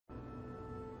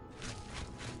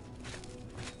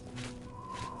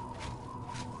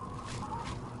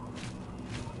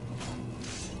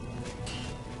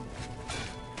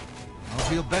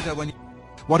feel better when you...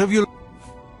 What have you...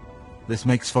 This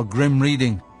makes for grim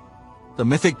reading. The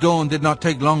Mythic Dawn did not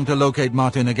take long to locate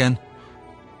Martin again.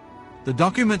 The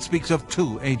document speaks of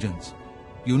 2 agents.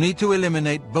 You need to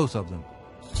eliminate both of them.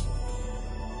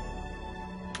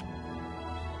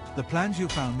 The plans you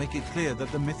found make it clear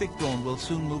that the Mythic Dawn will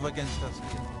soon move against us.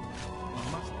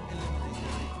 You must eliminate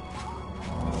them.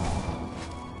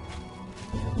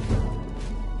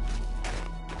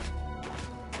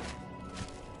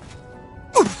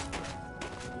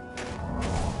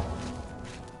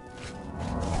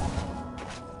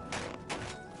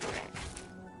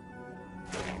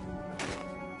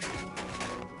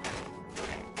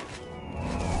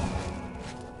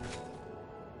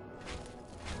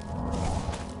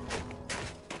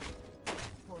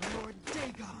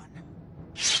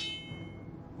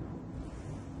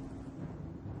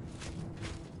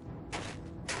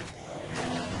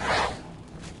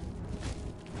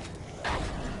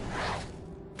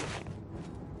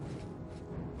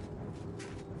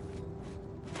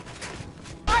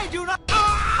 Do not...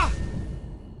 Ah!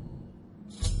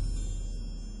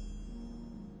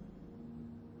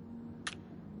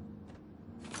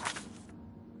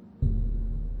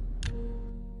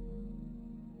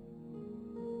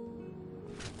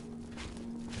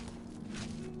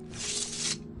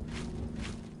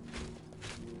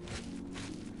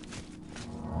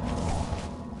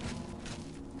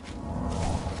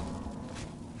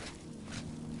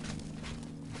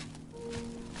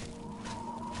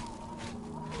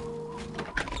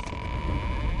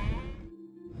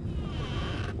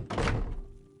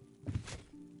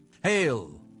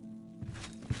 Hail!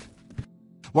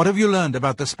 What have you learned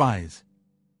about the Spies?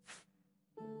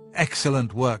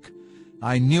 Excellent work.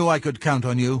 I knew I could count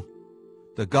on you.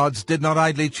 The gods did not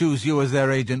idly choose you as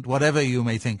their agent, whatever you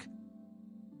may think.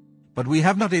 But we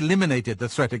have not eliminated the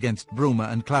threat against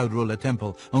Bruma and Cloud Ruler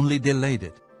Temple, only delayed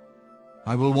it.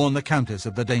 I will warn the Countess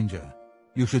of the danger.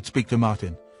 You should speak to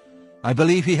Martin. I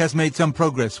believe he has made some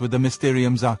progress with the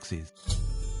Mysterium Xerxes.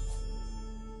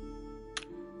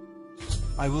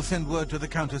 I will send word to the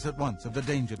Countess at once of the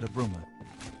danger to Bruma.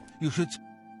 You should...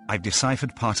 I've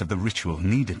deciphered part of the ritual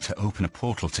needed to open a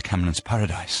portal to Cameron's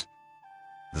paradise.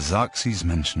 The Xerxes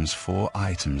mentions 4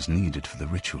 items needed for the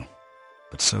ritual,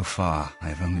 but so far I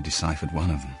have only deciphered one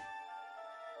of them.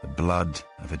 The blood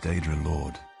of a Daedra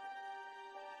Lord.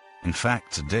 In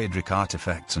fact, Daedric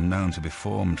artifacts are known to be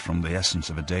formed from the essence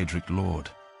of a Daedric Lord,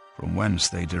 from whence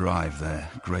they derive their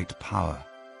great power.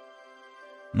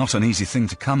 Not an easy thing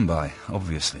to come by,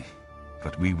 obviously,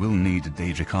 but we will need a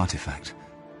Daedric artifact.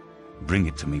 Bring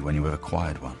it to me when you have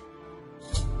acquired one.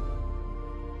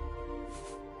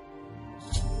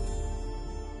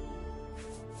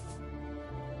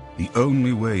 The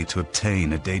only way to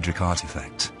obtain a Daedric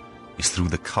artifact is through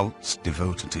the cults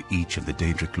devoted to each of the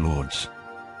Daedric Lords.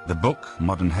 The book,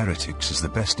 Modern Heretics, is the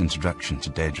best introduction to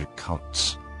Daedric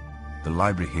cults. The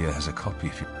library here has a copy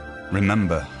if you...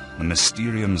 Remember, the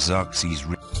Mysterium Xerxes...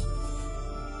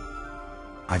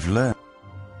 I've learned...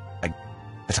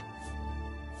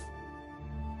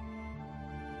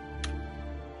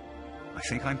 I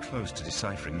think I'm close to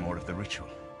deciphering more of the ritual.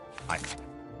 I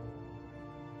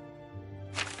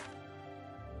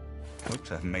hope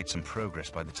to have made some progress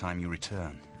by the time you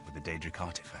return with the Daedric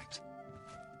artifact.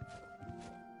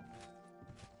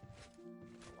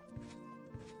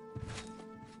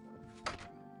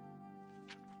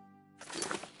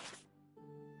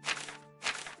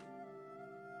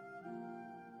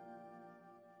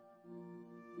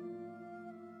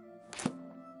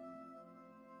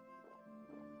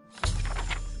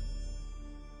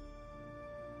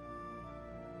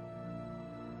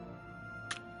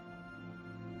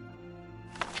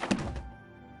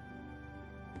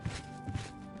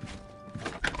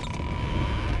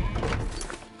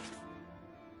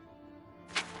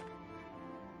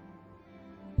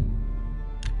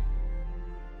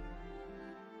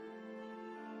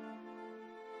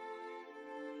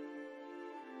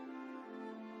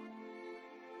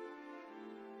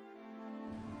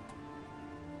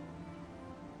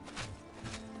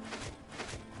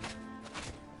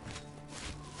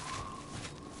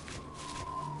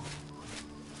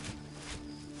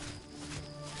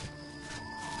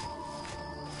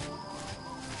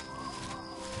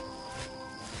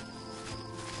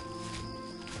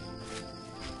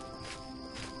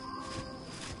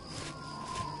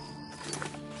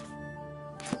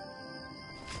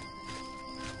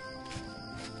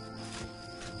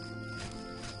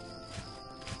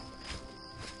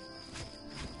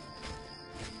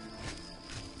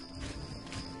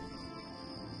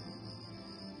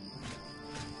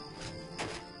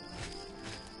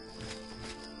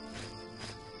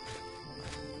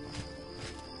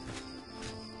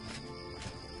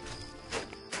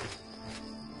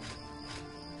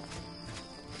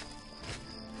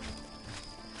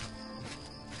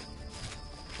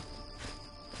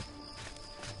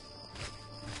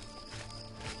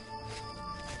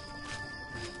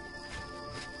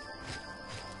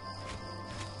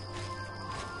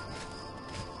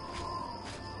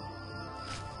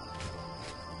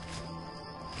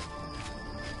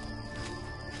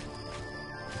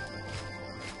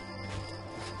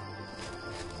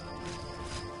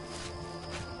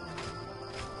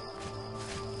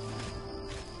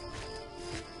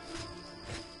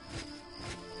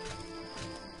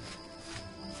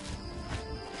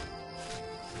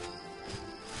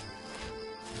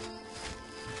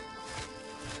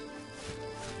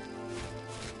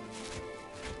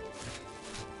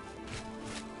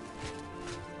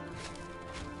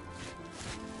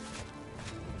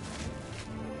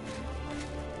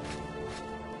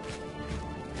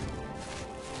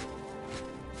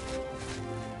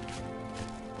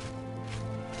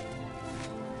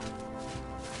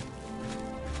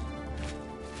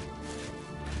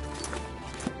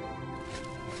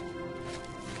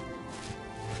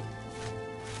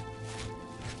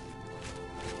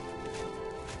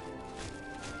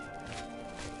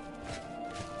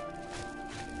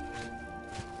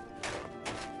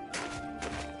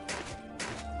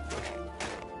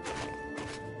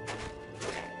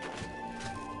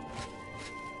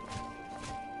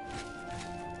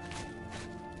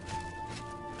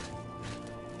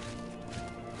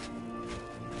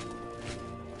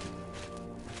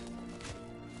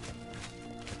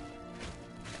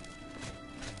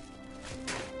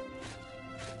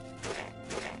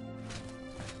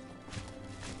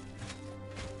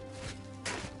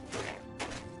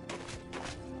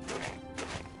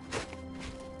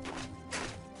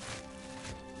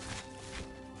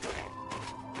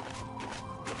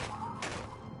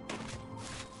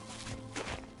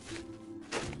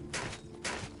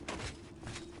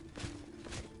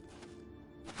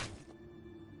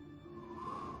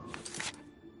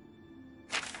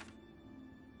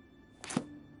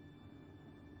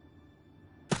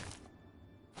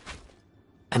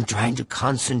 I'm trying to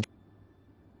concentrate.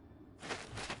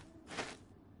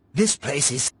 This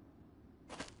place is...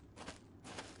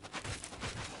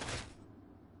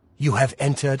 You have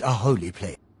entered a holy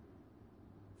place.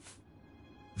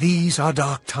 These are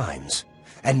dark times,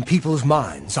 and people's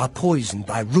minds are poisoned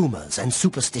by rumors and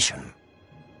superstition.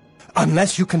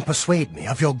 Unless you can persuade me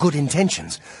of your good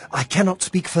intentions, I cannot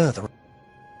speak further.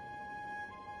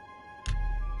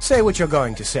 Say what you're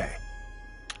going to say.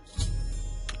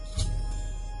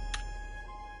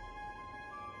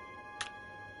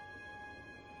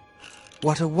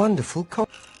 What a wonderful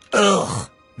Ugh!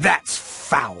 That's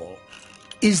foul!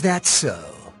 Is that so?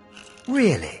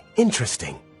 Really?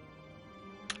 Interesting.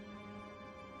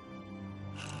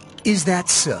 Is that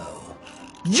so?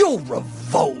 You're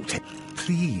revolting!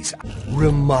 Please.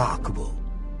 Remarkable.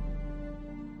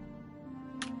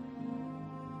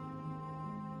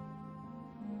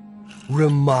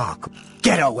 Remarkable.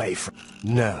 Get away from...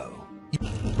 No.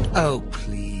 Oh,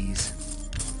 please.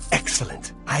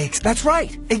 Excellent. That's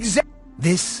right. Exactly.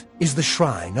 This is the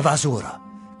shrine of Azura,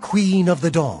 Queen of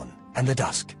the Dawn and the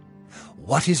Dusk.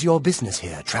 What is your business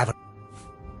here, traveler?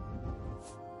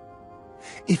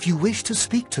 If you wish to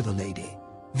speak to the lady,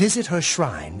 visit her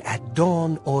shrine at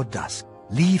dawn or dusk.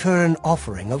 Leave her an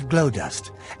offering of glow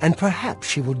dust, and perhaps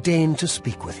she will deign to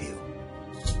speak with you.